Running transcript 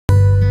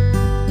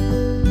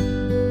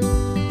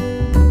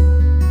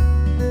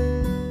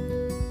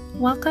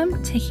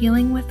Welcome to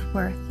Healing with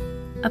Worth,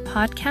 a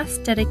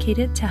podcast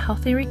dedicated to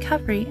healthy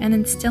recovery and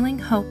instilling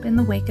hope in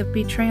the wake of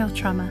betrayal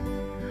trauma.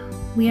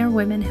 We are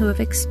women who have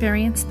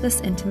experienced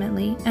this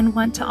intimately and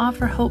want to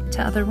offer hope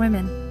to other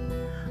women.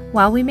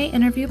 While we may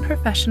interview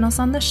professionals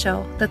on the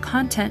show, the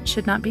content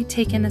should not be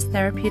taken as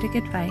therapeutic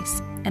advice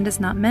and is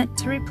not meant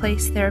to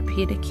replace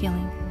therapeutic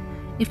healing.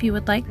 If you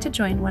would like to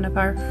join one of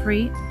our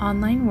free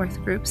online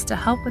Worth groups to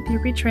help with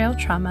your betrayal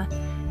trauma,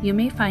 you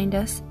may find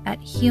us at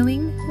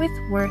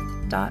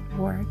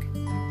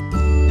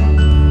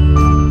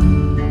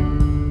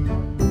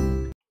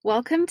healingwithworth.org.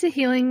 Welcome to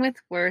Healing with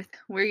Worth.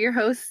 We're your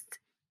hosts,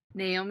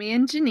 Naomi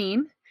and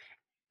Janine,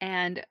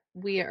 and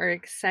we are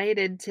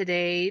excited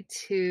today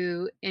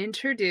to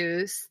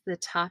introduce the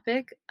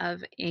topic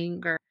of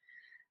anger.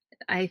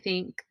 I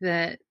think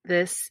that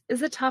this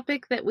is a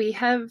topic that we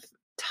have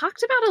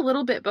talked about a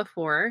little bit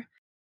before,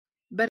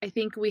 but I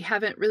think we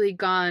haven't really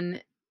gone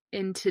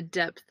into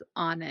depth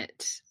on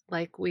it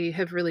like we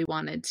have really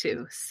wanted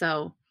to.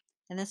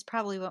 And this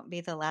probably won't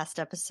be the last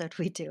episode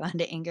we do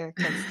on anger,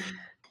 because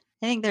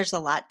I think there's a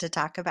lot to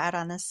talk about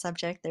on this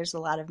subject. There's a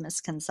lot of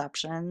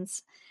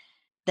misconceptions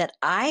that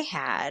I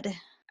had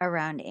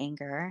around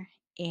anger.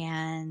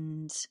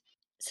 And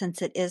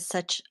since it is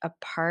such a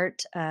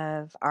part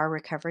of our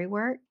recovery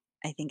work,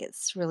 I think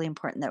it's really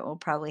important that we'll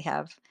probably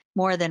have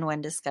more than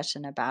one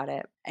discussion about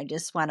it. I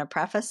just want to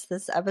preface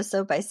this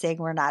episode by saying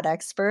we're not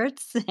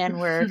experts,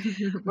 and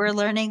we're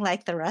learning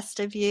like the rest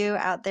of you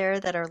out there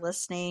that are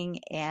listening,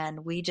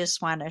 and we just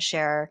want to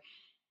share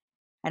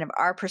kind of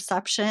our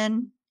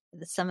perception,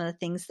 some of the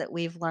things that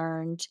we've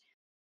learned,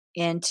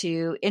 and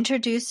to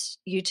introduce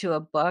you to a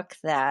book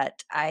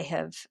that I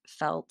have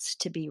felt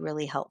to be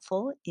really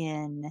helpful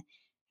in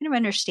kind of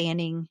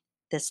understanding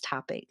this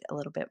topic a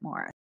little bit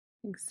more.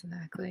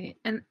 Exactly.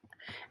 And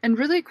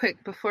really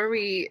quick, before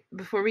we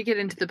get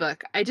into the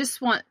book, I just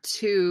want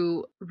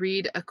to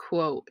read a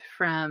quote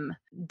from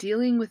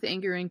Dealing with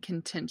Anger and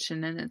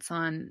Contention, and it's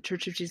on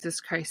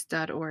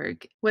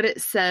churchofjesuschrist.org. What it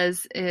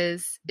says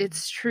is,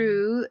 "It's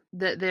true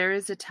that there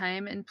is a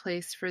time and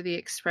place for the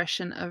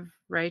expression of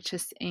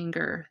righteous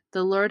anger.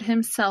 The Lord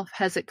himself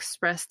has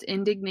expressed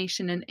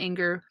indignation and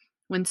anger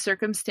when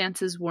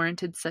circumstances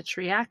warranted such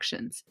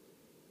reactions.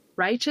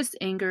 Righteous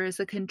anger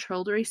is a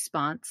controlled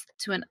response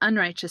to an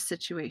unrighteous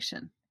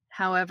situation.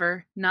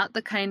 However, not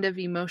the kind of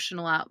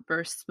emotional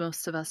outbursts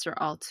most of us are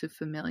all too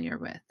familiar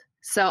with."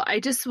 So I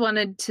just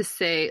wanted to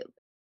say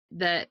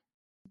that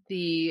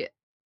the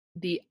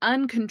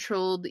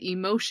uncontrolled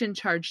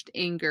emotion-charged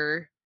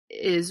anger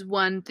is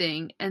one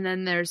thing, and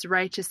then there's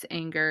righteous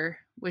anger,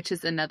 which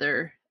is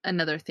another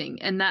thing.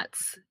 And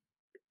that's,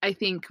 I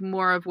think,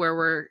 more of where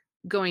we're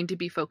going to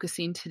be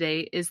focusing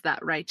today, is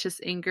that righteous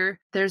anger.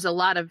 There's a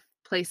lot of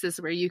places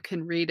where you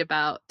can read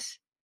about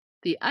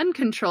the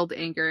uncontrolled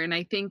anger, and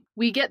I think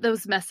we get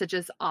those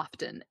messages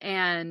often,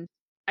 and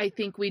I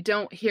think we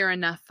don't hear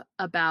enough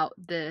about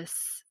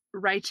this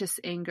righteous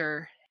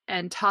anger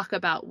and talk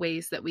about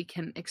ways that we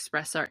can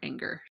express our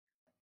anger.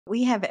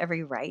 We have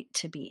every right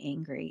to be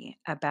angry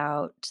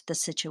about the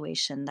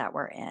situation that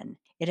we're in.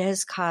 It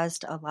has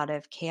caused a lot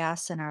of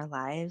chaos in our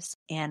lives,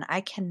 and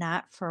I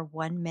cannot for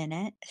 1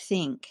 minute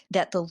think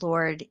that the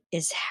Lord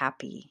is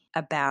happy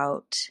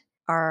about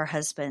our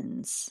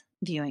husbands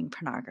viewing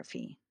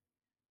pornography.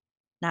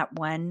 Not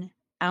 1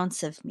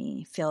 ounce of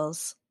me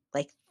feels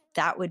like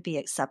that would be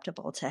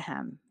acceptable to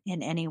him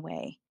in any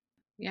way.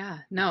 Yeah,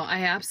 no,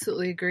 I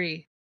absolutely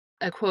agree.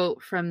 A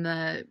quote from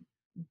the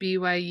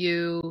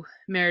BYU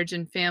Marriage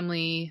and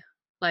Family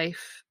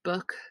Life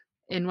book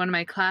in one of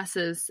my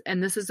classes,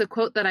 and this is a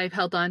quote that I've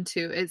held on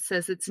to. It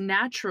says, "It's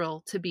natural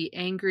to be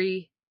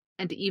angry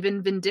and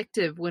even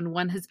vindictive when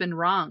one has been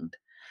wronged.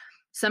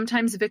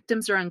 Sometimes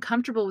victims are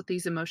uncomfortable with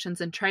these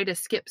emotions and try to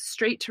skip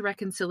straight to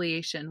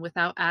reconciliation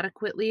without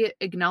adequately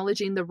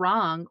acknowledging the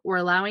wrong or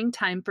allowing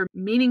time for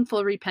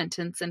meaningful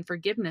repentance and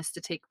forgiveness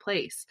to take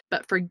place.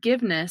 But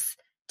forgiveness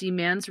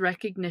demands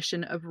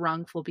recognition of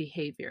wrongful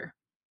behavior."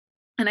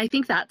 And I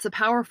think that's a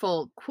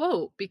powerful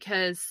quote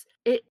because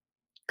it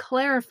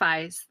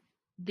clarifies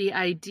the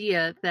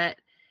idea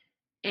that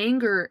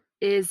anger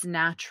is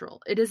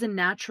natural. It is a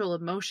natural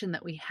emotion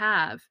that we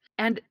have,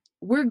 and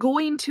we're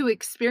going to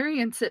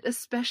experience it,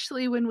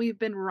 especially when we've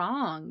been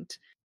wronged.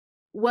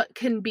 What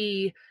can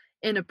be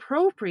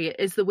inappropriate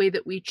is the way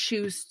that we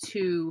choose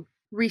to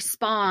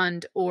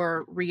respond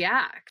or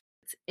react.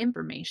 It's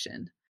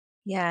information.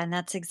 Yeah, and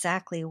that's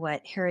exactly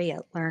what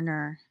Harriet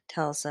Lerner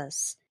tells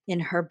us in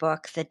her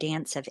book, The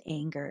Dance of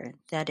Anger,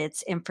 that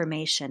it's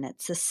information,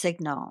 it's a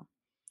signal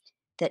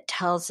that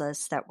tells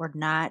us that we're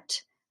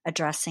not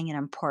addressing an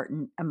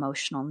important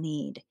emotional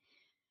need,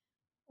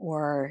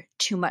 or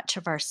too much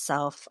of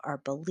ourself, our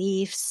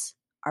beliefs,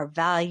 our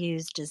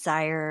values,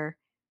 desire,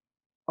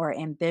 or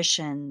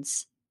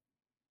ambitions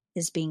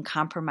is being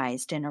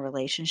compromised in a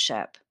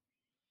relationship.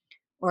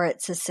 Or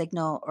it's a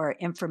signal or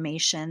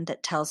information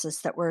that tells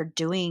us that we're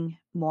doing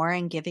more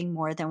and giving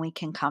more than we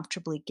can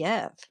comfortably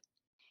give.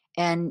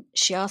 And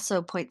she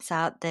also points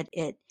out that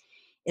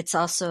it's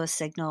also a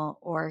signal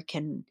or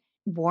can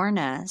warn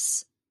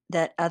us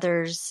that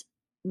others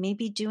may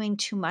be doing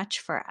too much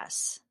for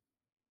us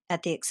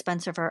at the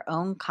expense of our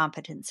own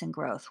competence and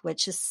growth,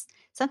 which is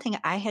something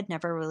I had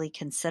never really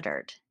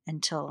considered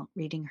until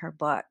reading her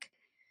book.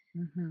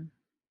 Mm-hmm.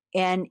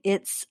 And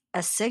it's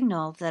a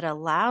signal that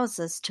allows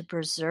us to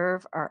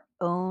preserve our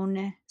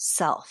own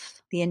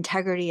self, the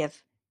integrity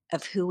of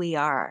who we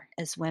are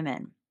as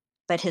women.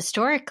 But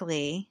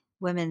historically,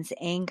 women's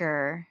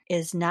anger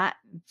is not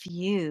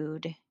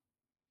viewed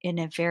in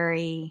a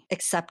very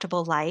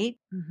acceptable light,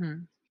 Mm-hmm.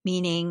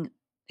 meaning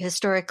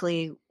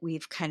historically,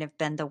 we've kind of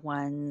been the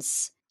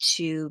ones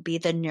to be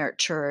the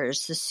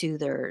nurturers, the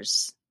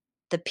soothers,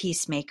 the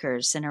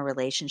peacemakers in a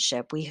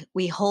relationship.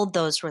 We hold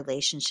those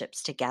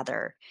relationships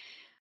together.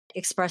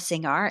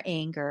 Expressing our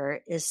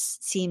anger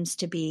seems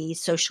to be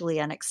socially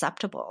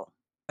unacceptable.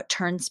 It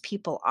turns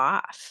people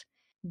off.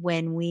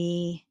 When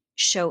we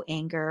show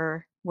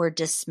anger, we're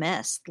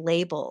dismissed,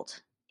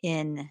 labeled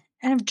in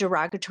kind of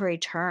derogatory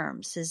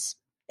terms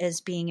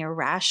as being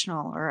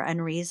irrational or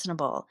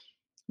unreasonable,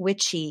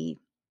 witchy,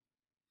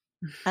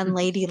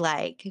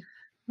 unladylike, a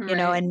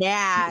Right.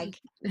 nag.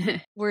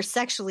 We're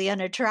sexually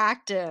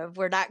unattractive.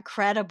 We're not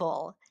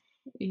credible.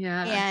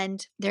 Yeah.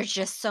 And there's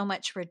just so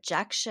much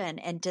rejection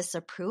and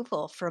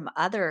disapproval from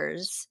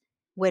others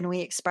when we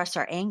express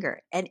our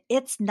anger. And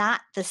it's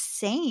not the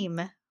same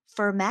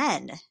for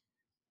men.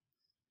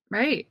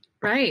 Right.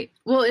 Right.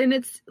 Well, and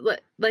it's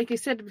like I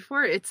said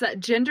before, it's that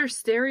gender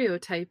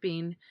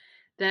stereotyping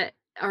that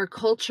our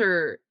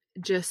culture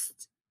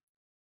just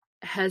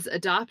has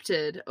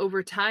adopted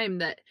over time,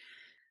 that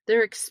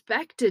they're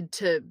expected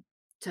to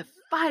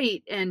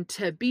fight and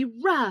to be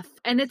rough,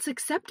 and it's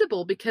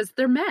acceptable because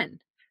they're men.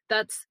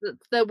 That's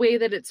the way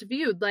that it's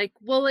viewed. Like,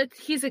 well,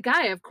 he's a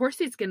guy, of course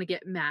he's going to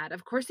get mad,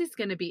 of course he's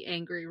going to be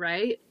angry,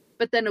 right?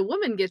 But then a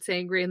woman gets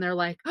angry and they're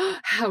like, oh,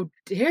 how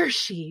dare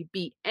she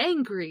be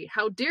angry,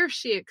 how dare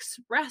she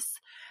express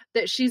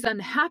that she's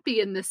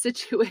unhappy in this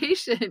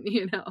situation.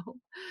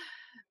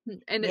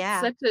 And it's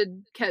Yeah. such a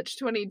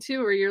catch-22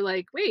 where you're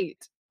like,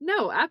 wait,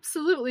 no,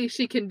 absolutely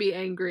she can be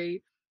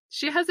angry.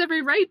 She has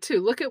every right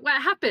to. Look at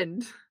what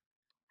happened.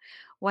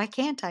 Why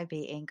can't I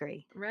be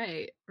angry?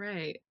 Right,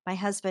 right. My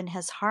husband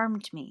has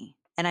harmed me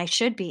and I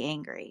should be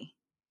angry.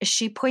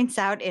 She points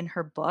out in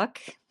her book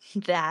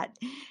that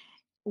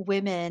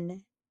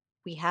women,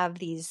 we have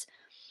these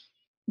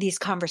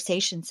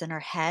conversations in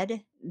our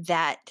head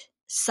that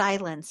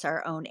silence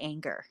our own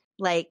anger.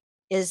 Like,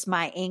 is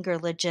my anger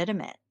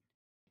legitimate?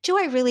 Do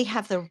I really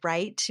have the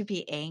right to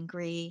be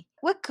angry?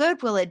 What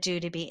good will it do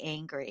to be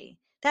angry?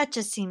 That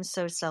just seems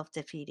so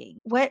self-defeating.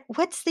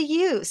 What's the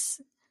use?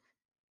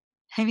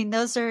 I mean,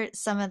 those are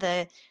some of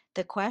the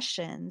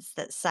questions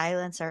that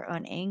silence our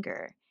own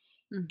anger.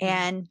 Mm-hmm.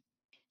 And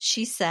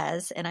she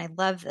says, and I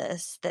love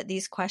this, that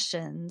these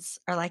questions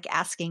are like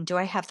asking, do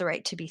I have the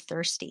right to be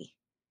thirsty?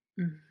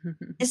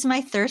 Mm-hmm. Is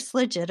my thirst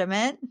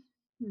legitimate?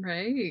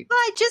 Right. Well,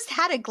 I just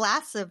had a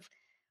glass of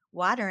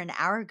water an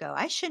hour ago.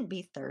 I shouldn't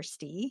be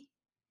thirsty.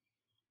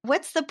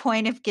 What's the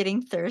point of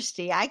getting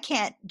thirsty? I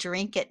can't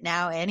drink it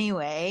now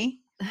anyway.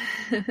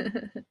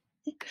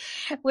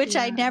 Which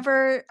Yeah.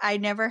 I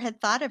never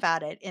had thought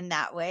about it in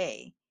that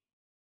way.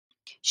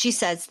 She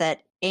says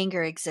that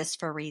anger exists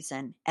for a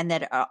reason and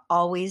that it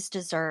always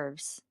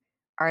deserves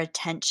our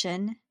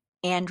attention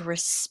and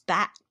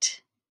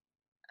respect.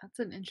 That's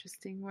an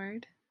interesting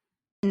word.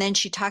 And then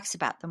she talks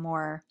about the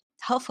more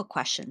helpful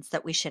questions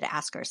that we should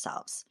ask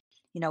ourselves.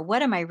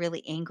 What am I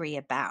really angry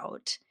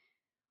about?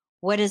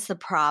 What is the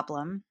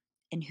problem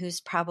and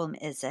whose problem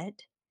is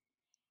it?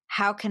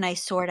 How can I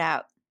sort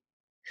out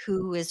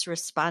who is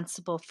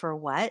responsible for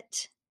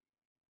what?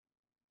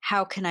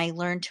 How can I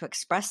learn to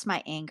express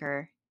my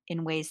anger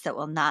in ways that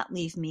will not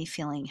leave me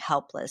feeling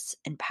helpless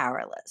and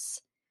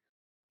powerless?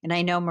 And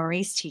I know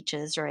Maurice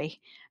teaches, or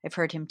I've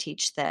heard him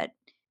teach that,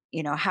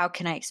 how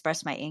can I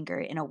express my anger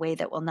in a way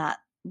that will not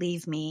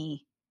leave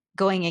me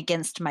going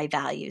against my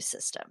value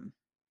system?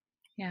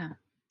 Yeah.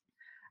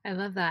 I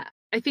love that.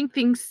 I think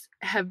things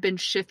have been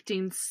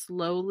shifting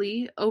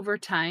slowly over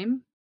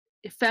time.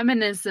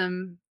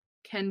 Feminism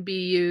can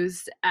be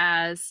used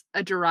as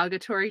a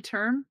derogatory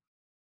term,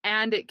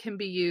 and it can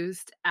be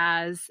used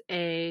as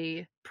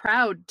a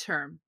proud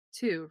term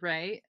too,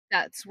 right?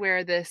 That's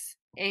where this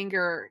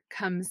anger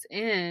comes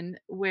in,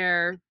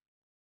 where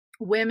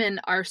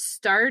women are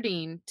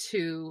starting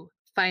to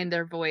find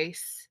their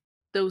voice.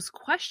 Those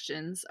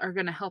questions are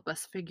going to help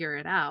us figure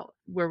it out,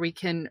 where we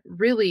can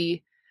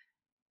really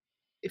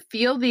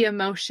feel the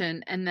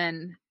emotion and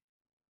then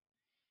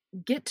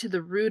get to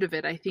the root of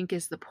it, I think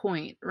is the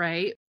point,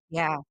 right?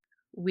 Yeah.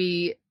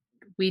 We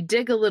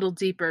dig a little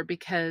deeper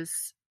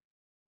because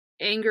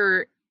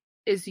anger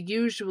is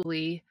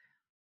usually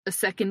a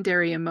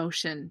secondary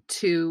emotion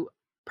to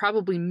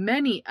probably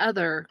many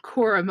other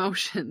core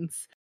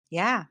emotions.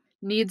 Yeah.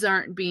 Needs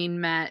aren't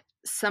being met,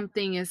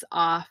 something is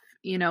off,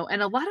 and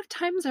a lot of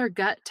times our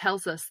gut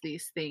tells us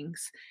these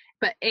things,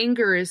 but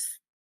anger is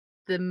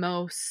the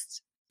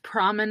most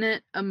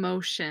prominent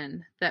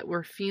emotion that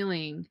we're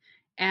feeling,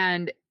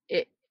 and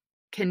it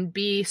can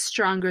be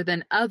stronger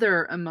than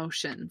other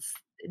emotions.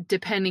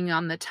 depending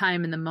on the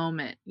time and the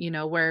moment,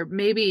 where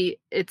maybe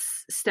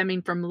it's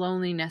stemming from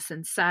loneliness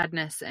and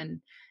sadness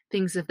and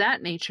things of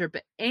that nature,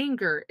 but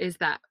anger is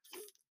that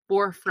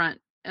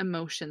forefront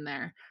emotion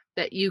there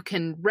that you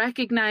can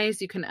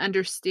recognize, you can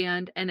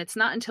understand, and it's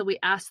not until we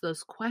ask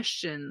those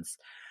questions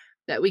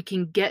that we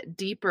can get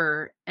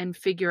deeper and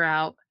figure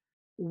out,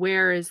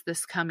 where is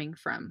this coming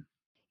from?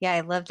 Yeah,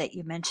 I love that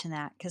you mentioned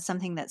that, because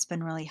something that's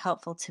been really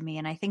helpful to me,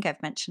 and I think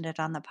I've mentioned it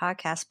on the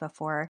podcast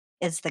before,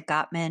 is the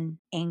Gottman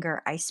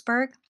anger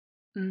iceberg.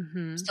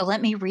 Mm-hmm. So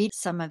let me read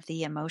some of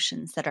the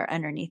emotions that are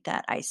underneath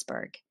that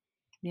iceberg.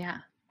 Yeah.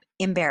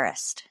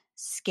 Embarrassed,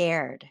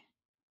 scared,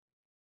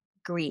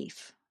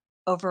 grief,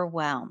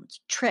 overwhelmed,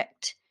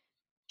 tricked,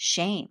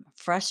 shame,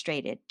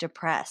 frustrated,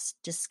 depressed,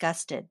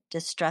 disgusted,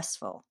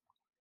 distressful,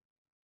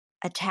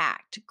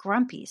 attacked,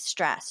 grumpy,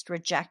 stressed,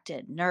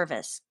 rejected,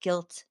 nervous,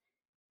 guilt,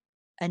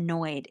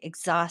 annoyed,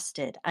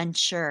 exhausted,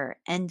 unsure,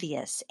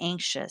 envious,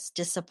 anxious,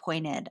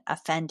 disappointed,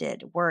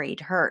 offended, worried,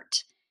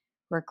 hurt,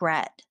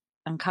 regret,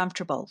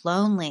 uncomfortable,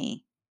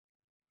 lonely,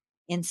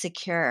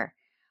 insecure.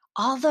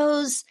 All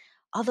those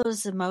all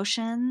those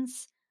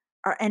emotions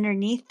are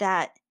underneath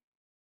that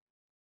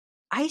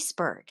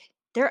iceberg.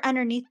 They're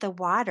underneath the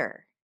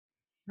water.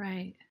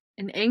 Right.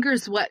 And anger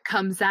is what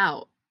comes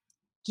out.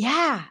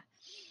 Yeah.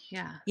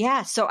 Yeah.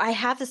 Yeah. So I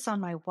have this on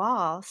my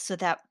wall so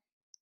that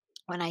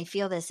when I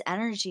feel this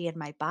energy in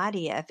my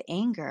body of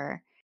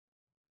anger,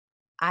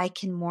 I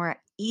can more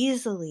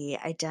easily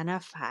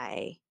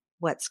identify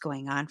what's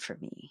going on for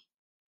me.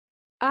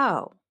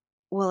 Oh,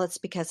 well, it's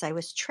because I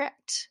was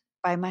tricked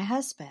by my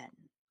husband,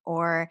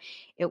 or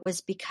it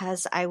was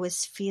because I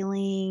was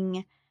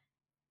feeling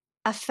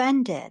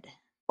offended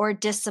or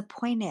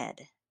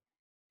disappointed.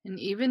 And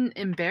even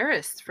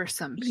embarrassed for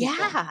some people,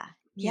 Yeah.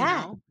 you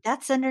Yeah. know.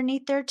 That's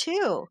underneath there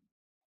too.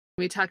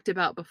 We talked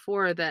about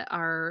before that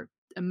our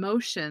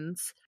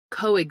emotions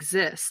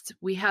coexist.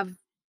 We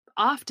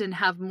often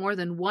have more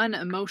than one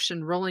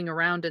emotion rolling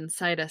around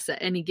inside us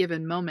at any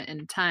given moment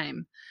in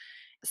time.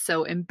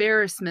 So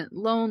embarrassment,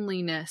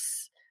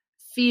 loneliness,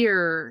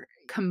 fear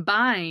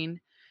combine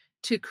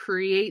to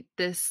create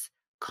this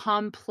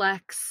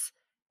complex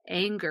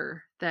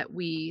anger that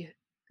we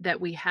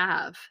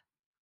have.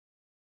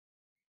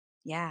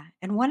 Yeah.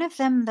 And one of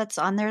them that's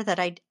on there that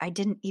I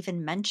didn't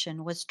even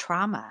mention was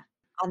trauma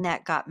on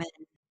that Gottman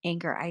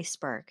anger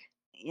iceberg.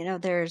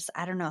 There's,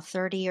 I don't know,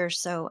 30 or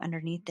so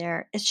underneath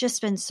there. It's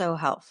just been so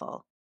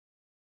helpful.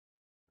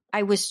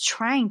 I was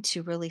trying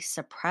to really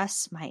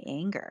suppress my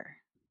anger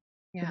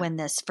Yeah. when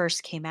this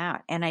first came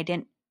out, and I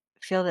didn't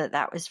feel that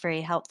that was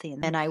very healthy.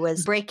 And then I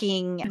was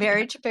breaking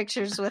marriage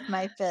pictures with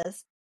my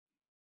fist.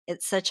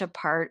 It's such a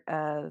part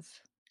of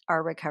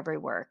our recovery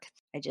work.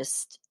 I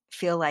just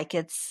feel like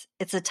it's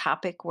a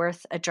topic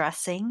worth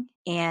addressing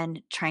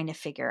and trying to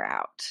figure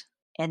out,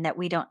 and that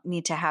we don't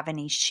need to have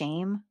any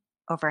shame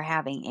over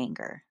having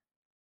anger.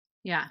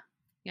 Yeah.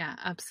 Yeah,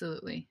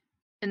 absolutely.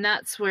 And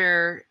that's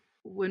where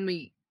when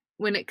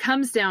it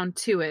comes down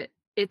to it,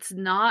 it's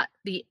not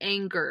the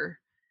anger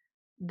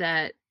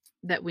that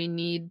we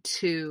need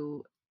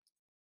to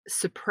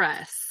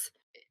suppress.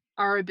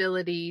 Our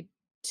ability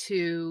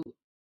to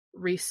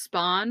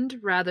respond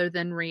rather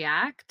than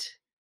react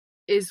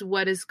is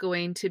what is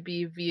going to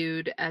be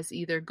viewed as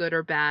either good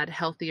or bad,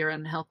 healthy or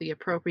unhealthy,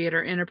 appropriate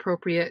or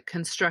inappropriate,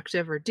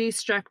 constructive or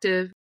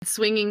destructive.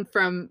 Swinging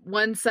from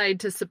one side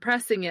to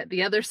suppressing it,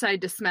 the other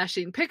side to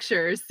smashing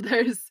pictures.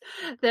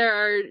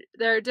 There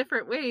are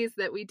different ways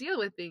that we deal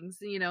with things,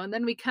 and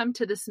then we come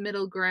to this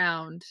middle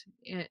ground.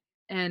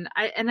 And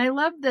I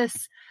love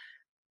this.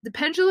 The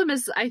pendulum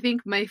is, I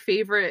think, my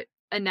favorite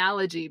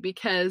analogy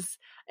because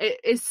it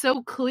is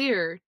so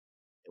clear,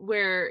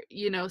 where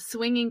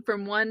swinging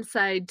from one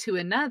side to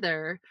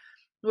another,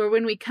 where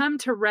when we come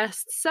to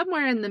rest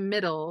somewhere in the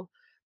middle,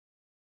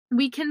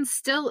 we can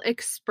still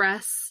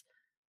express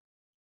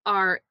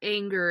our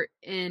anger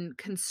in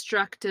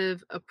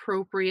constructive,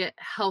 appropriate,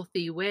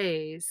 healthy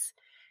ways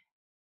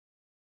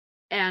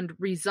and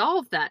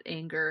resolve that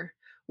anger.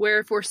 Where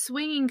if we're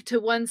swinging to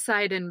one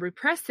side and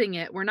repressing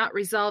it, we're not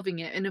resolving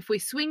it. And if we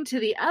swing to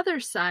the other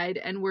side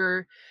and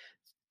we're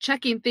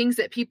chucking things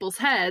at people's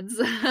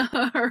heads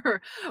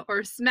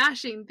or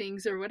smashing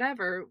things or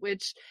whatever,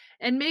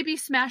 and maybe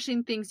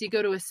smashing things, you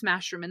go to a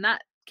smash room, and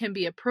that can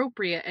be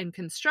appropriate and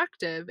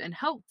constructive and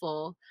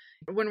helpful.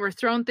 When we're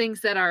throwing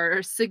things at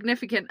our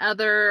significant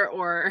other,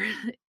 or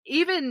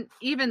even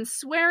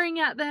swearing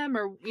at them,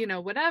 or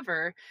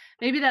whatever,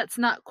 maybe that's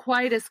not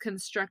quite as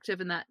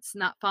constructive, and that's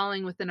not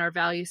falling within our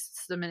value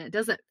system, and it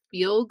doesn't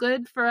feel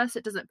good for us,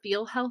 it doesn't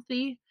feel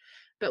healthy.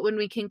 But when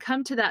we can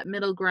come to that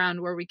middle ground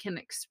where we can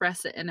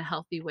express it in a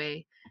healthy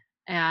way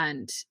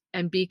and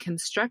be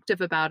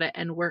constructive about it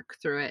and work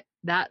through it,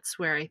 that's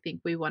where I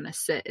think we want to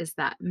sit, is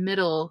that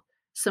middle,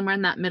 somewhere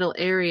in that middle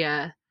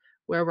area,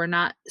 where we're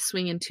not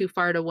swinging too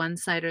far to one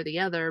side or the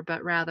other,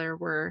 but rather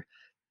we're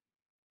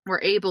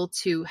able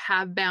to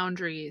have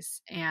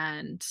boundaries.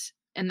 And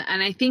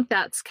I think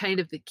that's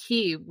kind of the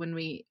key when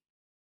we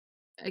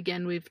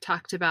again, we've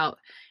talked about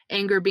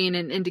anger being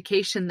an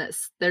indication that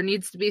there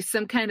needs to be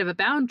some kind of a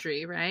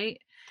boundary, right?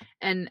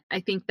 And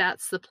I think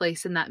that's the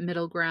place in that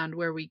middle ground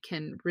where we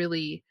can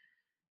really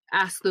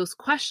ask those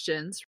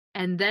questions,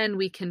 and then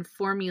we can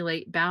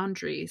formulate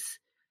boundaries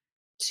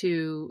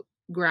to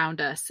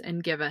ground us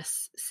and give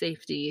us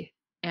safety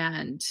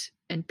and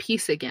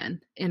peace again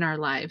in our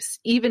lives,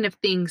 even if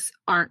things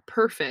aren't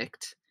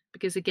perfect.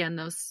 Because again,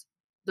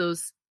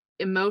 those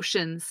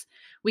emotions,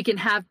 we can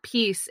have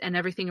peace and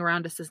everything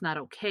around us is not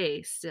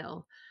okay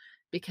still,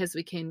 because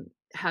we can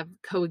have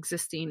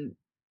coexisting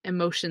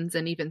emotions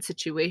and even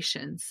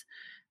situations.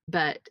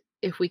 But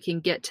if we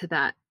can get to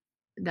that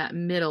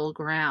middle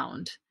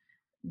ground,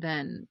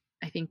 then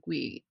I think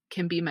we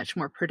can be much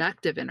more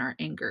productive in our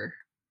anger.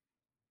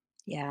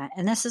 Yeah.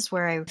 And this is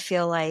where I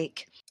feel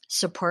like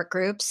support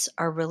groups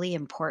are really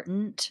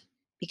important,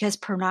 because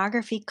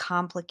pornography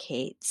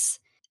complicates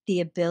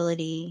the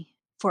ability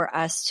for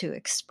us to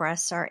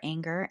express our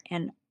anger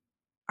and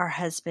our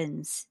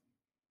husbands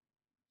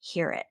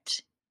hear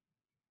it.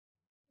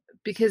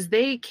 Because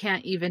they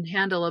can't even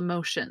handle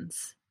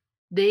emotions.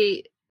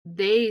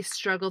 They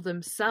struggle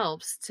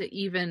themselves to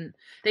even,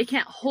 they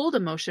can't hold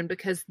emotion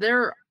because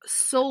their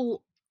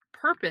sole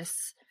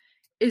purpose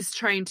is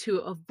trying to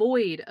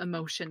avoid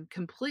emotion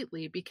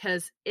completely,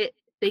 because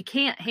they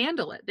can't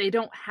handle it. They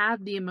don't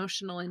have the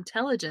emotional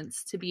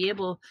intelligence to be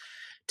able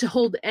to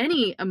hold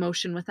any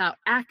emotion without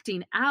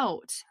acting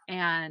out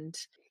and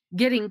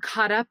getting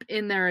caught up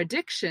in their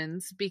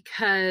addictions,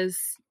 because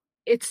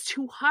it's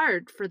too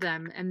hard for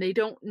them and they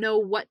don't know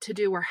what to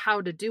do or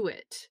how to do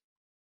it.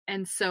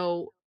 And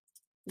so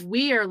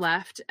we are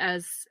left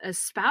as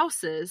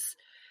spouses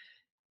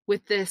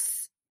with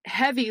this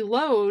heavy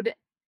load,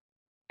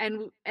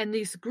 and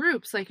these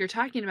groups like you're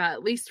talking about,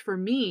 at least for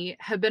me,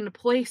 have been a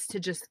place to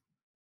just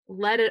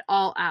let it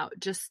all out,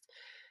 just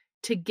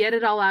to get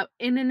it all out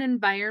in an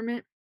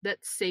environment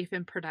that's safe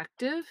and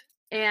productive,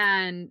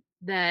 and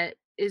that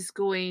is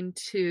going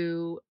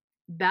to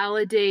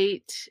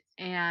validate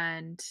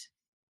and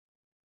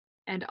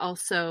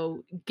also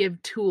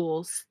give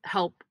tools,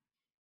 help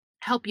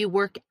you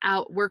work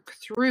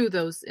through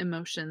those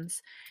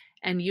emotions,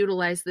 and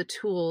utilize the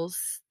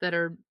tools that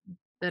are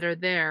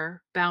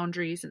there,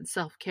 boundaries and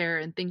self-care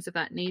and things of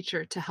that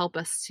nature, to help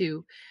us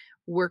to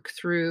work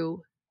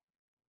through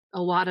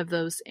a lot of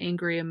those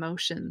angry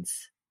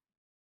emotions.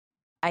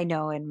 I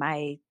know in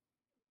my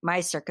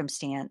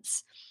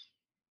circumstance,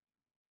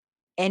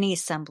 any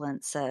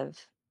semblance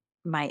of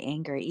my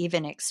anger,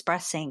 even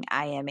expressing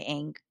I am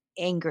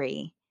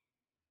angry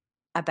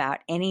about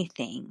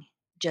anything,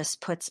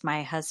 just puts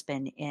my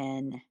husband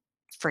in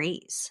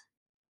freeze.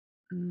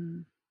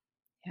 Mm,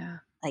 yeah.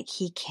 Like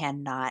he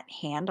cannot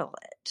handle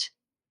it.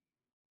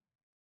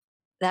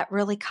 That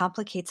really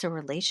complicates a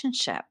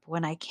relationship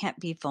when I can't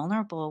be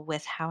vulnerable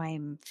with how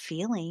I'm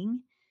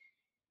feeling.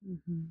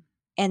 Mm-hmm.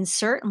 And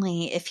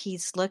certainly if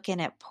he's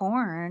looking at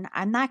porn,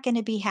 I'm not going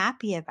to be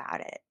happy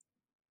about it.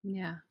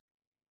 Yeah.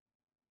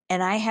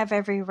 And I have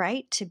every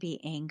right to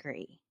be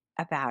angry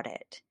about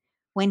it.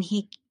 When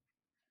he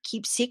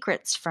keeps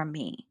secrets from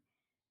me,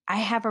 I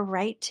have a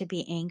right to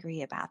be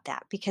angry about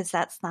that, because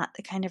that's not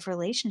the kind of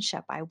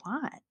relationship I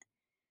want.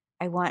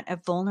 I want a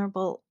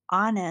vulnerable,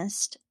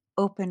 honest,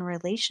 open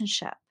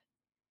relationship.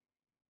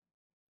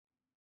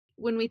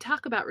 When we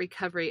talk about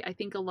recovery, I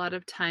think a lot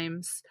of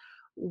times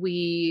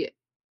we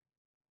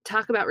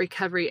talk about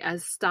recovery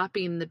as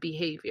stopping the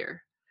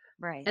behavior.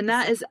 Right. And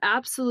that is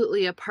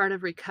absolutely a part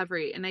of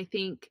recovery. And I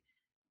think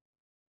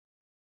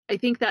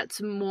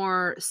that's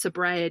more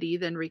sobriety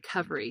than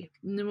recovery.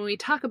 And when we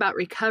talk about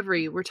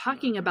recovery, we're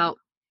talking about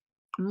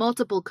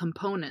multiple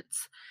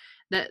components,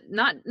 that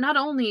not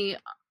only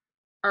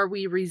are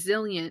we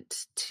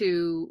resilient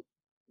to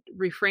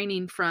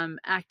refraining from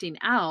acting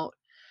out,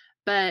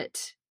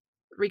 but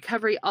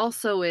recovery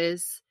also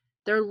is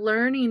they're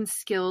learning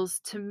skills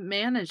to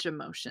manage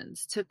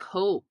emotions, to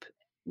cope,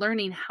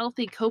 learning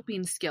healthy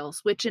coping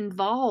skills, which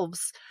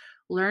involves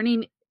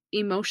learning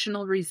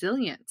emotional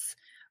resilience,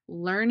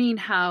 learning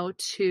how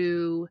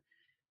to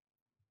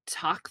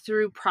talk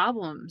through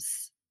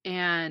problems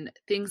and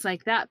things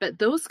like that. But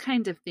those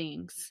kinds of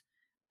things,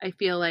 I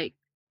feel like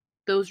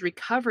those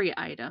recovery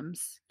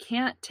items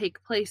can't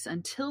take place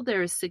until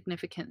there is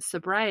significant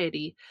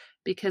sobriety,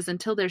 because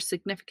until there's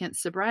significant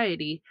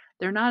sobriety,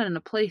 they're not in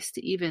a place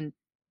to even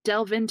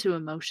delve into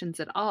emotions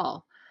at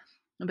all.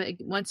 But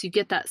once you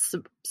get that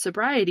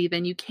sobriety,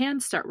 then you can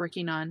start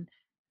working on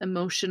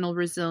emotional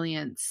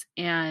resilience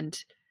and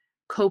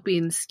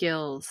coping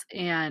skills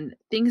and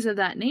things of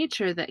that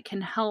nature that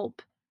can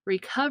help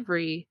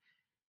recovery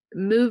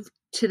move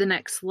to the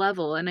next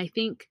level. And I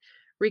think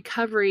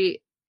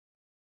recovery,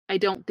 I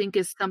don't think,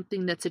 is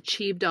something that's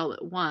achieved all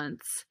at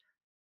once.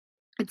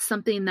 It's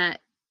something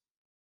that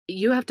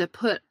you have to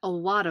put a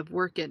lot of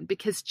work in,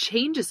 because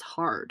change is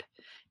hard.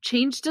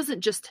 Change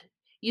doesn't just,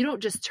 you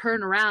don't just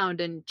turn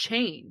around and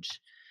change,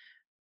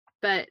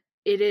 but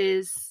it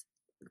is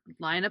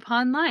line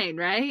upon line,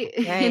 right?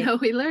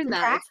 Right. We learned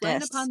that it's line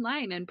Practice. upon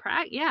line and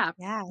Yeah, it's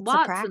a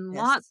lots and practice.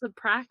 lots of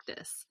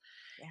practice.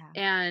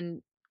 Yeah.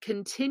 And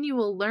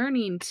continual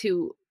learning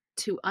to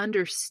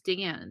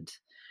understand,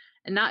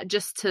 and not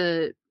just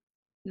to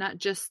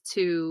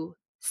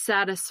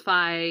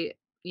satisfy,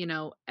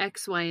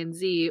 X, Y, and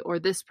Z, or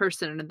this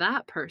person or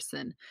that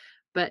person.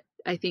 But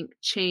I think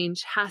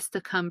change has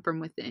to come from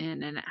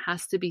within, and it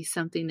has to be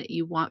something that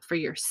you want for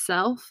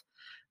yourself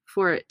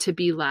for it to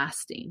be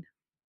lasting.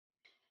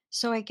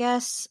 So I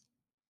guess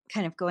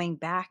kind of going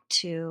back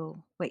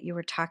to what you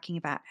were talking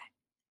about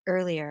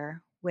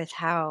earlier with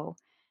how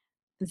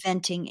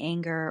venting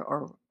anger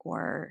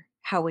or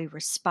how we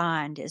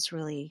respond is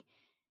really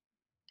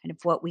kind of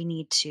what we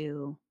need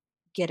to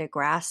get a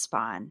grasp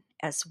on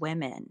as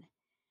women.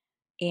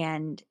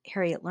 And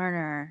Harriet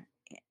Lerner,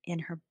 in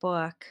her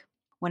book,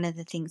 one of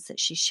the things that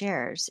she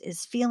shares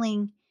is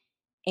feeling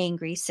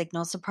angry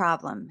signals a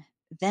problem.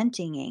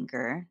 Venting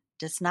anger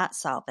does not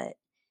solve it.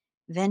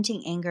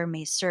 Venting anger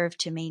may serve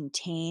to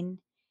maintain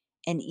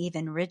and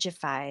even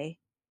rigidify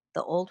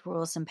the old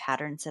rules and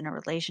patterns in a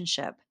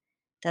relationship,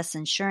 thus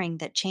ensuring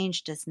that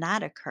change does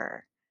not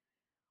occur.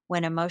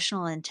 When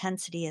emotional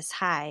intensity is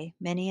high,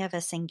 many of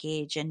us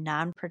engage in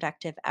non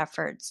productive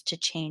efforts to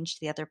change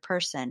the other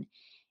person,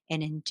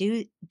 and in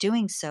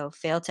doing so,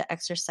 fail to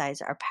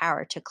exercise our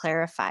power to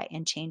clarify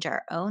and change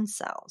our own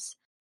selves.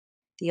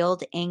 The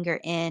old anger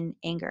in,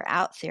 anger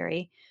out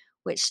theory,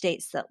 which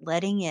states that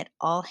letting it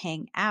all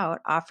hang out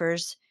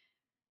offers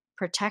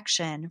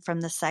protection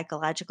from the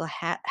psychological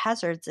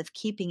hazards of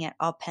keeping it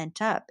all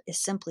pent up, is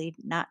simply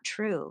not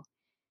true.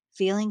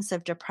 Feelings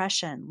of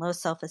depression, low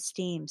self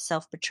esteem,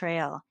 self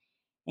betrayal,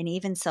 and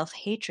even self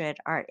hatred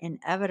are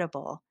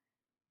inevitable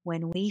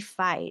when we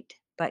fight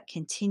but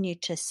continue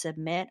to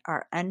submit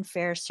our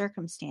unfair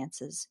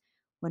circumstances,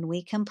 when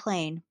we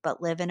complain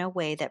but live in a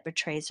way that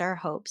betrays our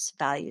hopes,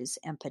 values,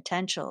 and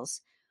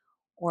potentials,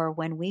 or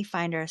when we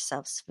find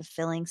ourselves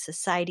fulfilling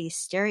society's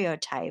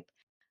stereotype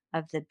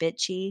of the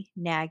bitchy,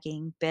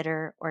 nagging,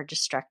 bitter, or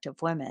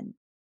destructive women.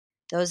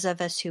 Those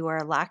of us who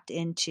are locked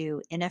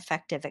into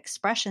ineffective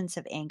expressions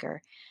of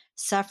anger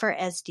suffer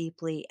as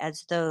deeply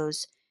as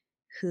those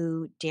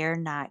who dare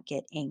not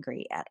get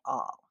angry at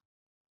all.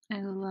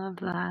 I love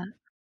that.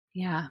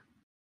 Yeah.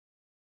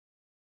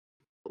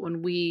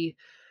 When we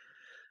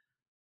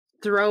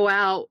throw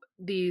out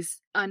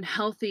these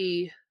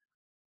unhealthy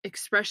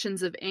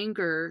expressions of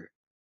anger,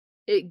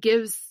 it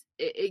gives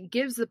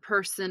the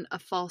person a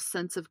false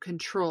sense of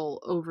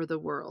control over the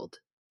world,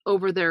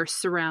 over their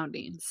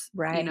surroundings.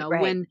 Right,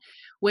 right,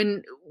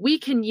 When we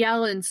can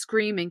yell and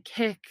scream and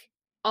kick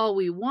all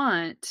we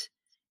want,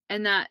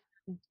 and that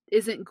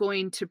isn't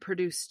going to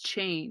produce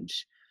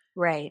change.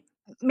 right.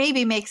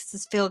 Maybe makes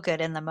us feel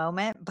good in the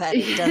moment, but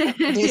it doesn't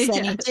produce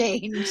any Yes.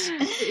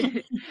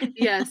 change.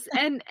 Yes.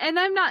 And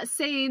I'm not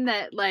saying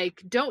that,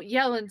 like, don't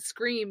yell and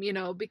scream,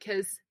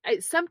 because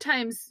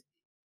sometimes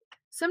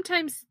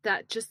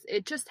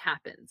it just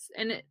happens.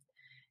 And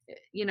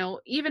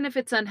even if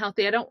it's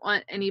unhealthy, I don't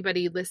want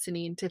anybody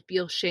listening to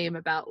feel shame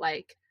about,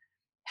 like,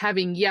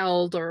 having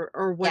yelled or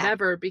Yeah,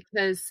 whatever,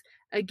 because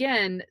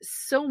again,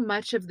 so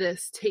much of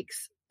this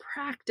takes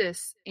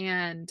practice, we're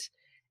and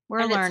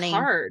it's learning.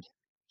 hard.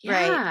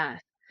 Right. Yeah.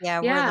 Yeah,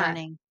 we're Yeah.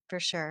 learning for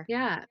sure.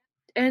 Yeah.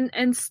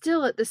 And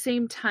still at the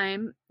same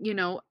time,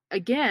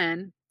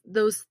 again,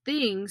 those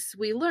things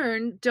we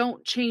learn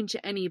don't change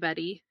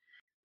anybody.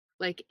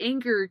 Like,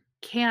 anger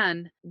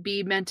can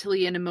be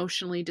mentally and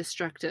emotionally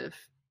destructive,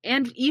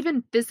 and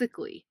even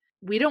physically.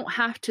 We don't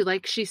have to,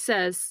 like she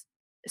says,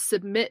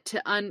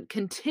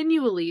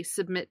 continually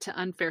submit to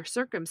unfair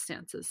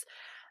circumstances.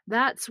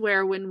 That's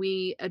where, when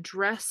we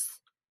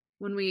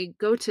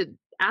go to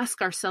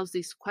ask ourselves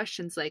these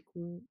questions, like,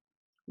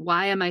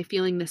 why am I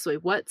feeling this way?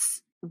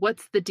 What's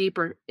the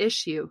deeper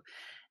issue?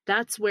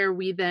 That's where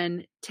we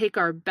then take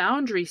our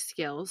boundary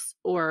skills,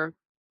 or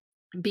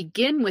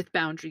begin with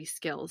boundary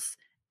skills,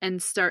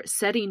 and start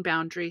setting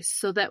boundaries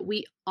so that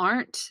we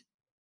aren't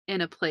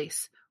in a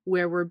place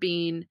where we're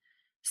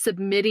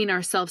submitting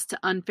ourselves to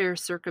unfair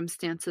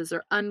circumstances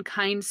or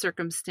unkind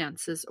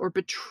circumstances or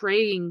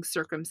betraying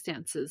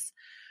circumstances.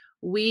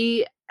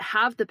 We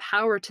have the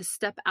power to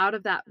step out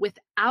of that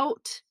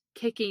without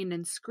kicking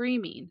and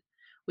screaming.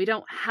 We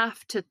don't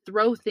have to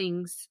throw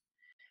things,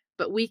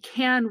 but we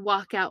can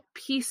walk out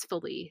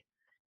peacefully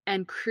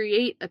and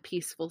create a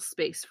peaceful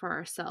space for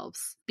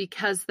ourselves,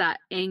 because that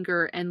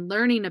anger, and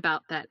learning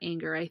about that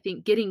anger, I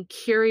think getting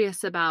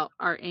curious about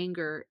our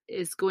anger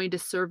is going to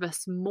serve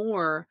us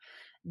more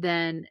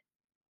than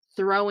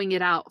throwing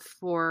it out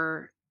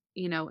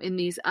in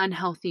these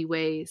unhealthy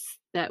ways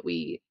that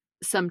we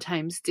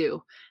sometimes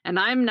do. And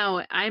I'm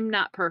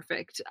not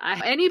perfect.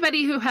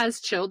 Anybody who has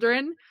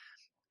children,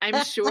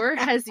 I'm sure,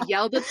 has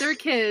yelled at their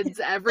kids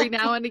every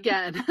now and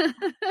again.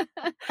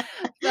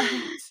 but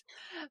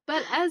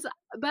but as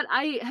but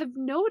I have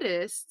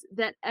noticed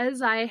that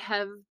as I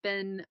have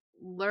been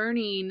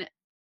learning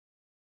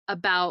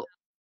about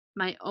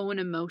my own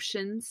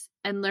emotions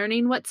and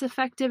learning what's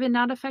effective and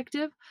not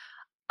effective,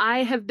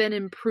 I have been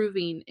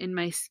improving in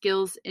my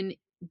skills in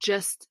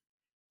just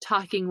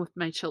talking with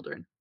my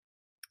children.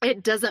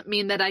 it doesn't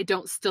mean that I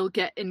don't still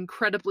get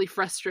incredibly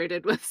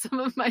frustrated with some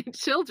of my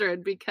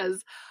children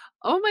because,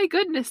 oh my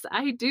goodness,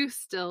 I do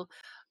still.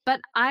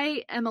 But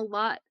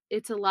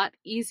it's a lot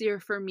easier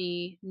for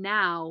me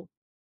now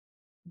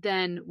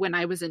than when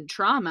I was in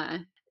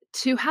trauma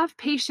to have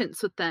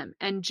patience with them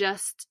and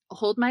just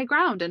hold my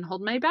ground and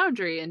hold my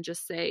boundary and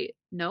just say,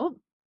 no,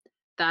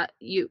 that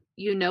you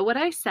know what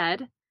I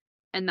said,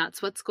 and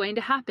that's what's going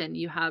to happen.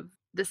 You have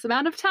this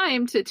amount of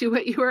time to do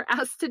what you were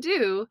asked to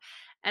do,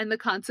 and the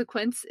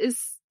consequence is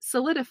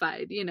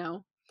solidified, you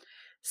know.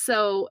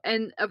 So,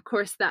 and of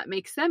course that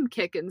makes them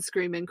kick and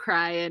scream and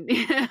cry, and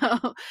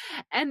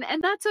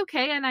and that's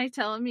okay. And I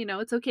tell them,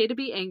 it's okay to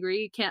be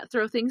angry. You can't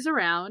throw things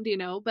around,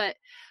 but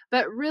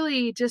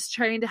really just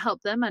trying to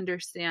help them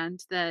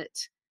understand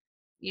that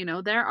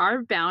there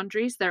are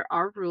boundaries, there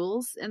are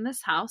rules in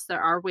this house,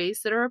 there are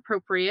ways that are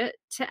appropriate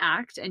to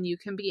act, and you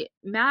can be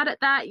mad at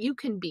that, you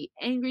can be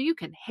angry, you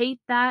can hate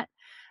that,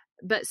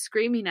 but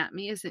screaming at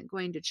me isn't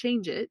going to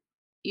change it.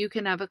 You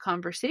can have a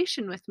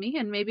conversation with me,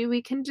 and maybe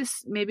we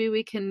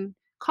can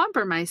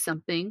compromise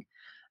something.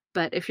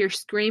 But if you're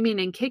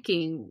screaming and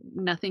kicking,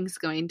 nothing's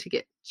going to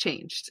get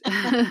changed. You're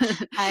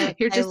I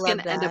just going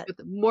love to end up that.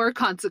 with more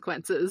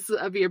consequences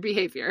of your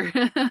behavior.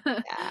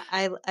 Yeah,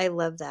 I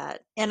love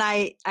that. And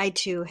I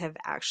too have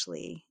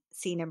actually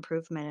seen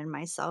improvement in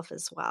myself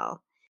as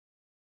well.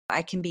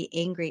 I can be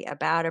angry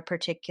about a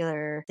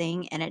particular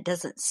thing and it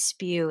doesn't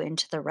spew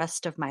into the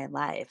rest of my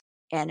life.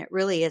 And it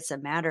really is a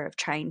matter of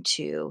trying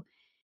to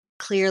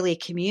clearly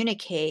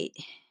communicate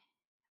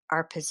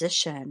our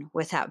position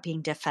without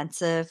being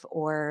defensive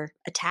or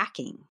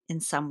attacking in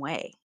some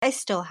way. I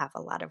still have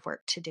a lot of work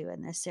to do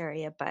in this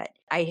area, but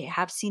I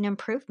have seen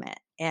improvement.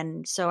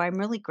 And so I'm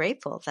really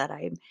grateful that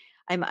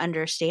I'm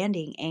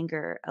understanding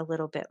anger a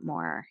little bit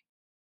more.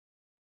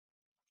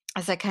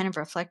 As I kind of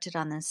reflected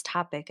on this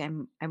topic,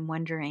 I'm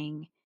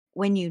wondering,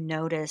 when you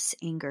notice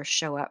anger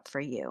show up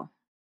for you,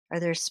 are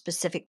there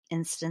specific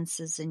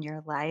instances in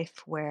your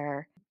life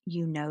where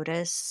you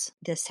notice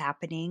this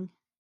happening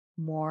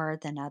more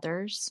than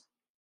others?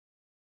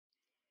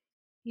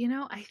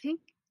 I think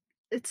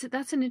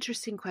that's an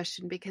interesting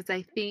question, because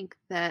I think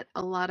that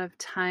a lot of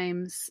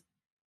times,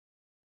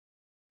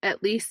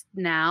 at least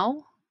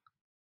now,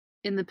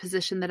 in the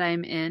position that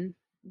I'm in,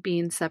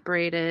 being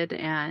separated,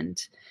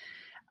 and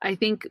I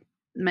think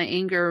my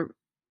anger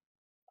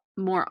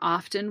more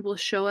often will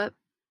show up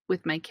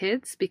with my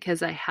kids,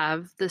 because I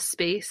have the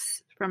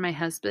space from my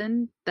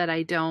husband that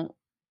I don't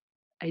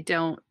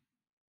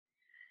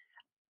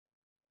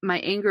my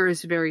anger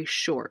is very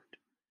short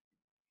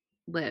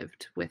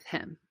lived with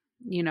him.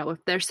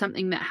 If there's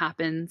something that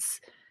happens,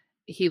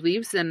 he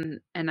leaves,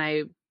 and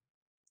I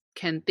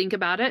can think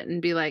about it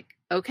and be like,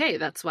 okay,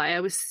 that's why I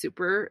was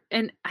super.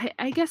 And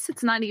I guess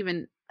it's not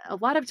even, a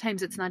lot of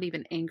times it's not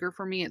even anger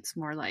for me. It's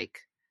more like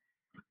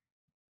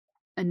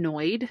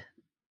annoyed.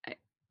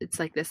 It's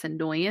like this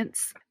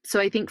annoyance. So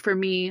I think for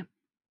me,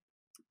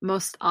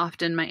 most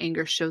often my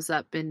anger shows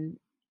up in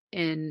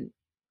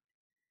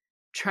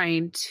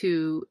trying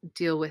to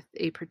deal with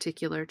a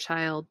particular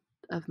child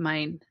of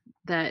mine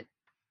that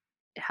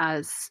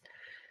has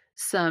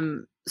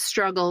some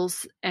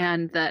struggles,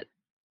 and that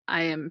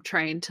I am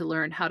trying to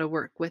learn how to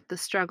work with the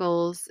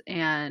struggles.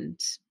 And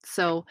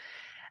so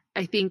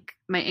I think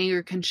my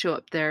anger can show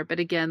up there. But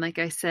again, like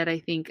I said, I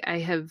think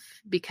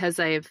because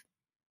I have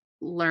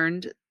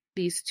learned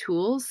these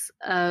tools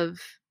of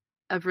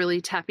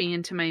really tapping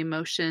into my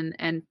emotion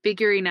and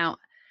figuring out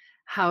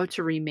how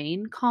to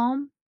remain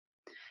calm,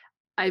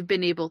 I've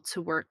been able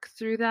to work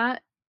through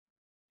that,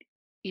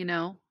 you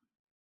know,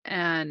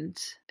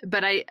 and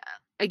but I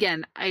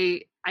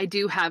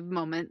do have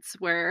moments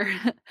where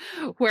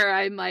where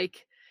I'm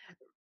like,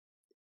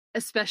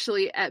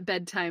 especially at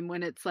bedtime,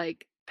 when it's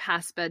like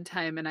past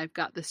bedtime and I've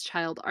got this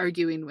child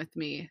arguing with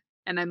me,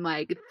 and I'm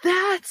like,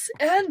 that's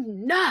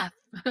enough.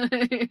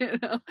 you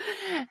know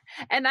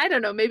and I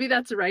don't know, maybe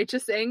that's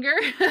righteous anger.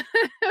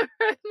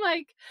 I'm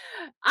like,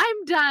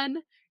 I'm done,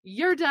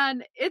 you're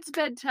done, it's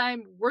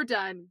bedtime, we're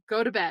done,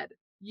 go to bed,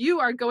 you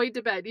are going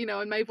to bed,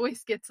 and my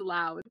voice gets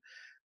loud,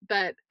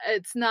 but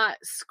it's not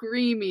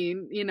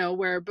screaming,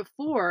 where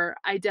before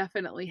I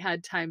definitely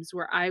had times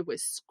where I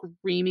was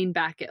screaming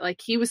back at, like,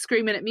 he was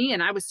screaming at me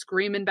and I was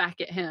screaming back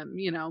at him,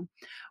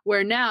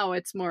 where now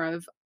it's more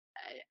of,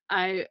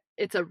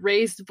 it's a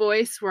raised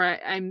voice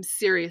where I'm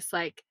serious,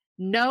 like,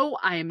 no,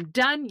 I am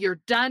done.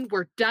 You're done.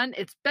 We're done.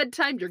 It's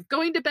bedtime. You're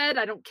going to bed.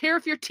 I don't care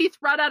if your teeth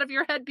rot out of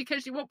your head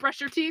because you won't brush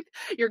your teeth.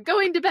 You're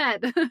going to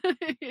bed.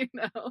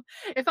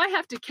 If I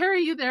have to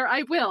carry you there,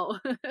 I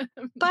will.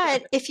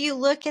 But if you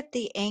look at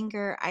the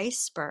anger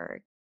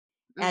iceberg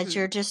as Mhm.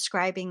 you're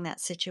describing that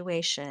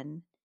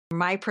situation,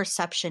 my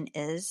perception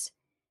is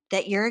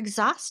that you're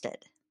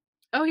exhausted.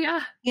 Oh,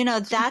 yeah.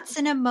 That's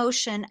an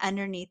emotion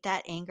underneath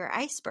that anger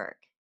iceberg.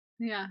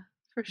 Yeah,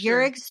 for You're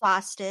sure.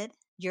 exhausted,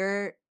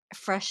 you're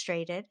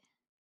frustrated,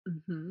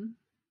 Mhm.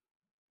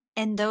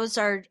 and those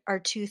are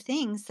two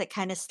things that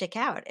kind of stick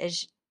out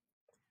as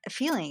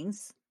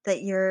feelings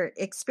that you're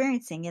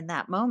experiencing in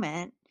that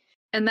moment.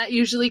 And that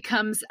usually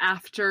comes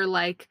after,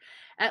 like,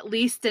 at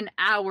least an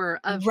hour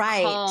of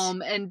Right.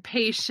 calm and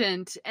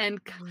patient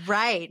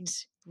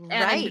Right.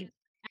 and Right.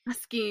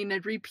 asking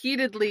and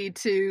repeatedly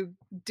to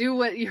do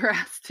what you're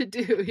asked to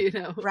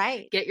do,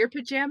 Right. get your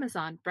pajamas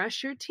on,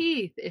 brush your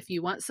teeth. If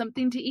you want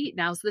something to eat,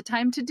 now's the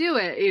time to do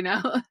it.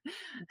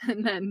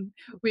 And then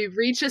we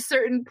reach a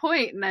certain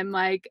point and I'm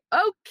like,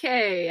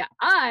 okay,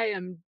 I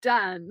am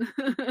done.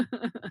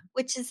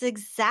 Which is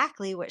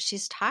exactly what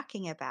she's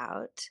talking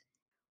about,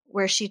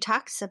 where she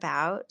talks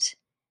about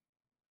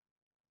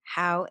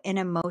how an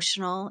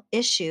emotional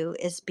issue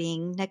is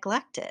being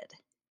neglected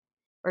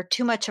or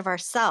too much of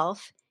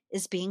ourself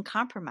is being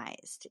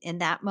compromised in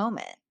that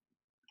moment,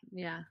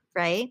 Yeah.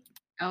 right?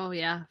 Oh,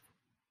 yeah.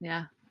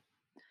 Yeah.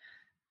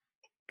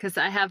 Because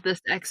I have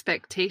this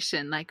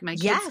expectation, like my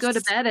kids go to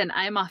Yes. bed and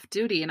I'm off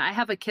duty, and I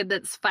have a kid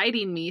that's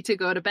fighting me to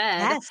go to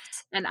bed, Yes.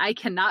 and I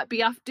cannot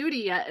be off duty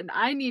yet, and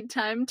I need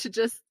time to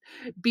just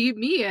be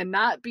me and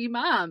not be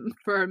mom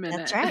for a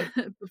That's minute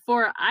right.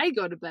 before I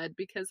go to bed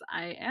because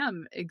I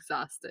am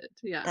exhausted.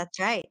 Yeah. That's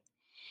right.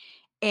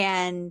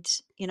 And,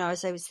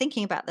 as I was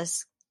thinking about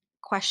this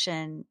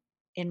question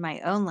in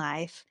my own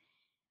life,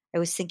 I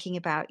was thinking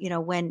about,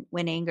 when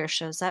anger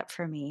shows up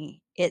for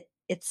me,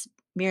 it's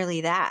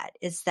merely that,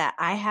 is that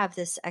I have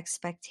this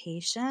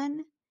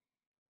expectation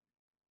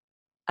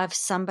of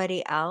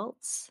somebody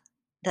else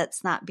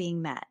that's not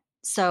being met.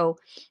 So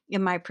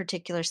in my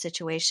particular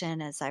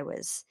situation, as I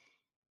was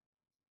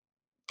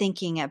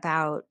thinking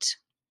about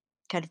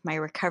kind of my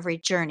recovery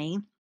journey,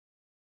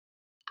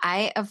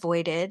 I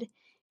avoided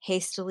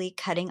hastily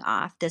cutting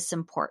off this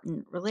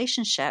important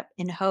relationship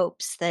in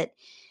hopes that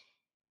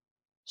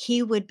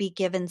he would be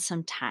given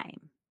some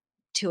time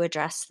to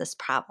address this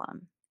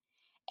problem.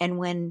 And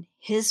when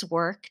his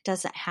work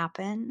doesn't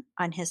happen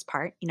on his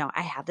part,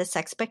 I have this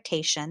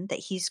expectation that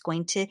he's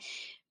going to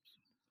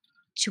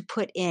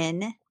put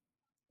in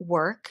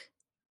work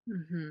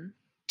Mhm.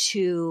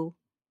 to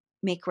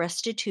make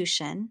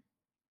restitution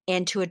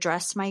and to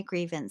address my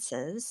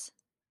grievances.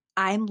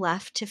 I'm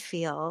left to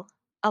feel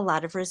a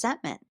lot of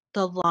resentment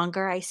the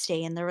longer I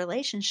stay in the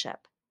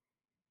relationship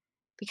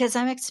because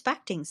I'm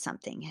expecting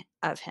something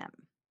of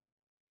him.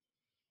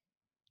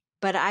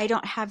 But I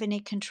don't have any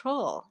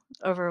control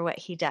over what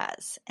he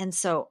does. And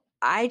so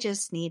I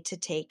just need to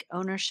take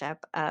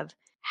ownership of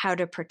how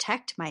to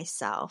protect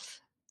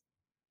myself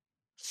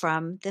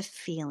from the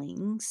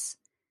feelings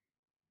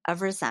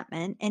of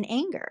resentment and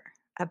anger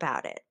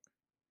about it.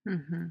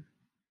 Mhm.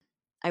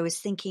 I was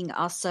thinking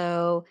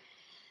also,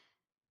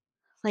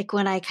 like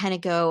when I kind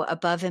of go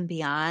above and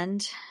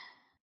beyond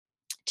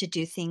to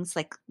do things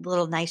like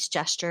little nice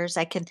gestures.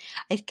 I can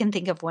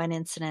think of one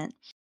incident.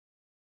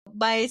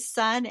 My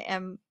son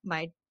and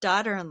my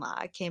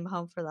daughter-in-law came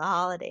home for the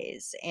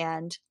holidays,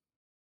 and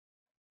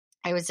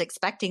I was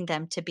expecting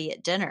them to be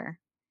at dinner.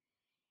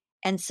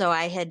 And so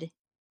I had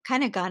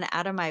kind of gone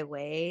out of my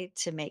way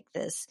to make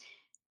this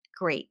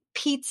great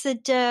pizza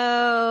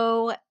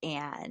dough,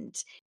 and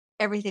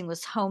everything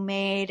was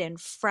homemade and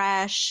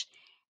fresh.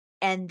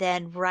 And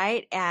then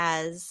right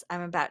as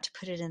I'm about to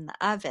put it in the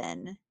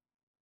oven,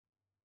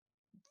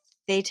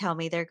 they tell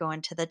me they're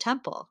going to the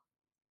temple.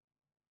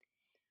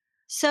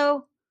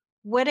 So,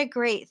 what a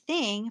great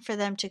thing for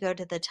them to go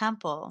to the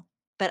temple.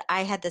 But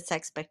I had this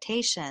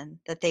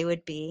expectation that they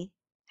would be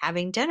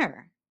having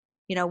dinner.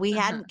 We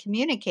Uh-huh. hadn't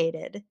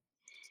communicated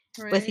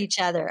with Right. each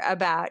other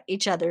about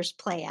each other's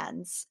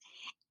plans.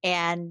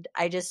 And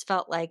I just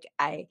felt like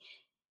I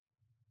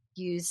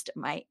used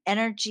my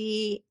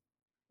energy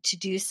to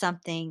do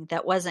something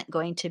that wasn't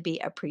going to be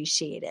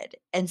appreciated.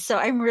 And so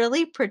I'm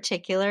really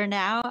particular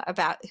now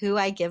about who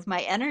I give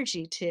my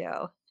energy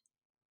to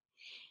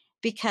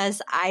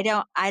because I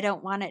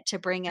don't want it to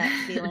bring up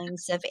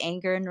feelings of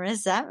anger and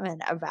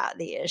resentment about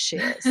the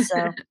issue.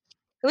 So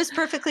it was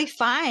perfectly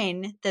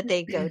fine that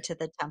they go to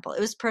the temple.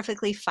 It was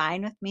perfectly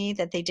fine with me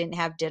that they didn't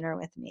have dinner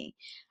with me.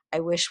 I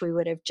wish we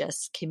would have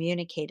just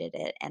communicated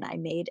it. And I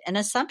made an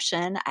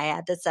assumption. I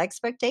had this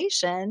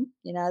expectation,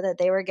 that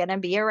they were going to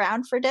be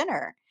around for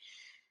dinner.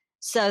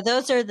 So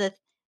those are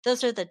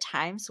the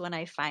times when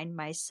I find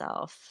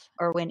myself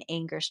or when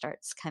anger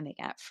starts coming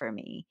up for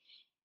me.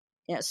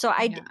 So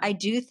I Yeah.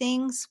 do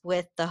things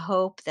with the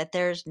hope that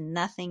there's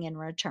nothing in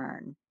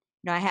return.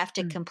 I have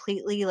to Mm.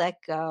 completely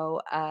let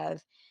go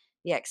of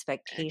the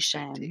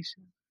expectation.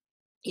 Expectation.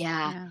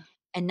 Yeah. Yeah.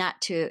 And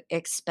not to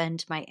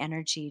expend my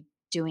energy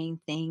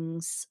doing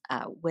things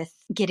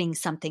with getting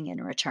something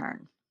in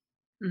return.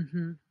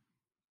 Mhm.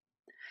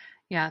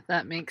 Yeah,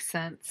 that makes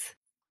sense.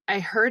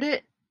 I heard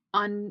it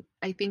on,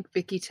 I think,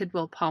 Vicky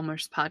Tidwell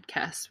Palmer's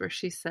podcast where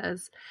she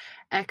says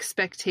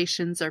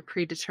expectations are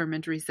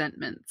predetermined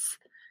resentments.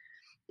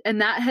 And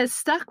that has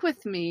stuck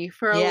with me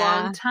for a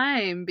long Yeah.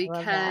 time I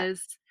love that.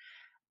 because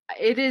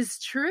it is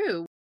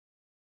true.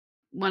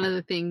 One of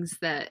the things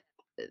that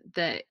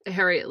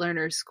Harriet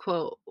Lerner's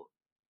quote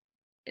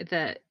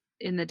that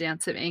in the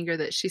Dance of Anger,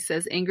 that she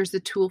says anger is a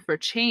tool for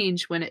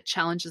change when it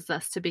challenges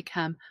us to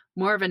become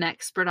more of an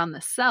expert on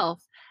the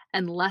self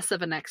and less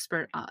of an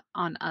expert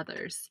on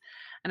others.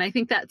 And I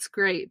think that's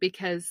great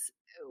because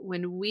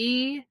when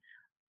we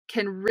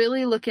can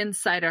really look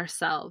inside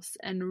ourselves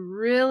and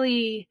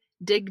really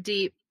dig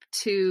deep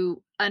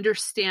to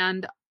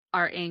understand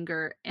our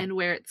anger and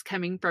where it's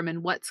coming from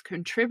and what's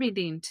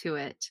contributing to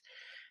it,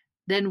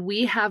 then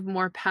we have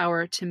more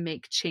power to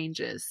make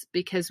changes,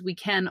 because we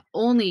can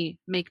only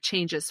make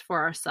changes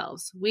for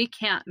ourselves. We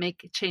can't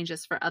make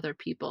changes for other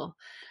people.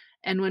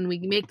 And when we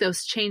make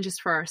those changes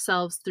for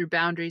ourselves through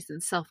boundaries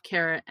and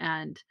self-care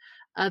and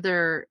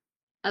other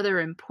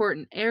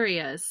important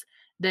areas,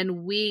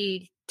 then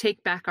we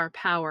take back our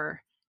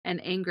power, and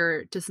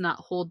anger does not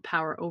hold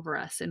power over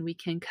us, and we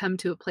can come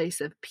to a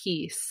place of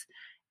peace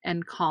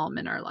and calm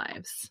in our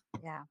lives.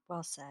 Yeah,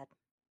 well said.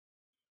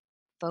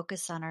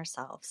 Focus on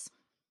ourselves.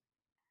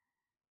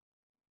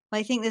 Well,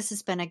 I think this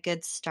has been a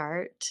good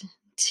start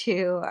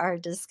to our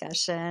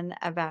discussion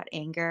about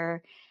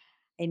anger.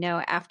 I know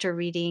after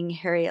reading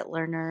Harriet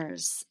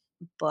Lerner's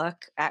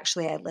book,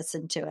 actually I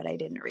listened to it, I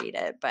didn't read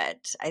it,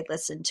 but I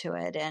listened to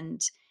it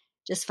and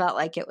just felt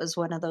like it was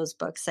one of those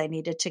books I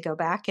needed to go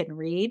back and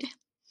read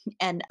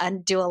and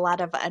do a lot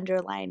of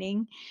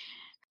underlining.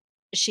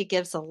 She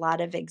gives a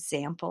lot of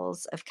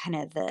examples of kind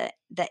of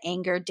the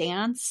anger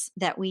dance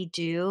that we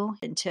do,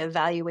 and to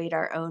evaluate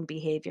our own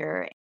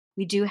behavior.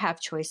 We do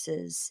have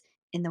choices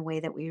in the way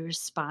that we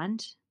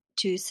respond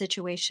to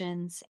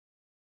situations.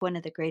 One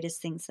of the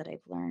greatest things that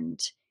I've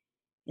learned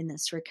in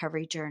this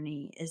recovery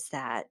journey is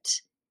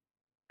that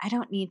I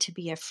don't need to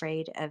be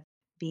afraid of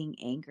being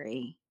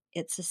angry.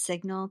 It's a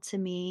signal to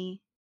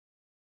me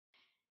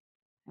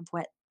of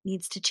what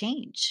needs to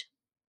change.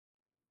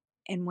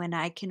 And when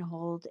I can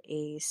hold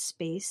a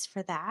space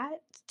for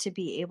that, to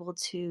be able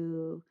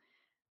to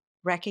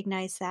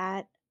recognize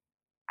that,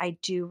 I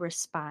do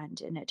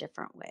respond in a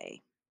different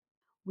way.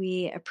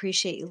 We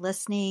appreciate you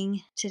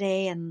listening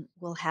today, and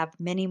we'll have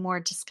many more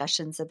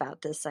discussions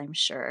about this, I'm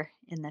sure,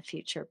 in the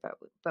future.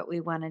 But we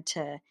wanted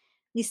to at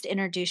least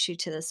introduce you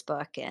to this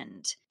book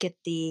and get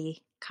the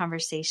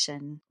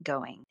conversation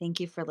going. Thank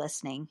you for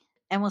listening,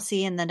 and we'll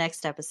see you in the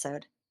next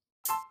episode.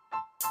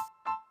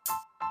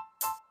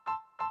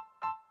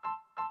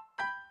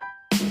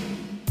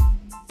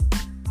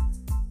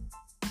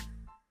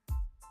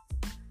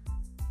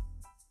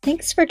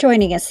 Thanks for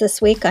joining us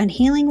this week on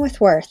Healing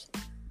with Worth.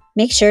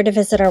 Make sure to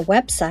visit our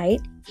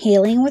website,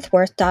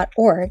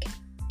 healingwithworth.org,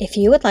 if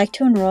you would like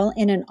to enroll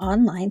in an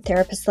online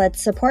therapist-led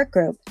support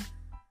group.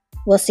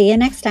 We'll see you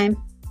next time.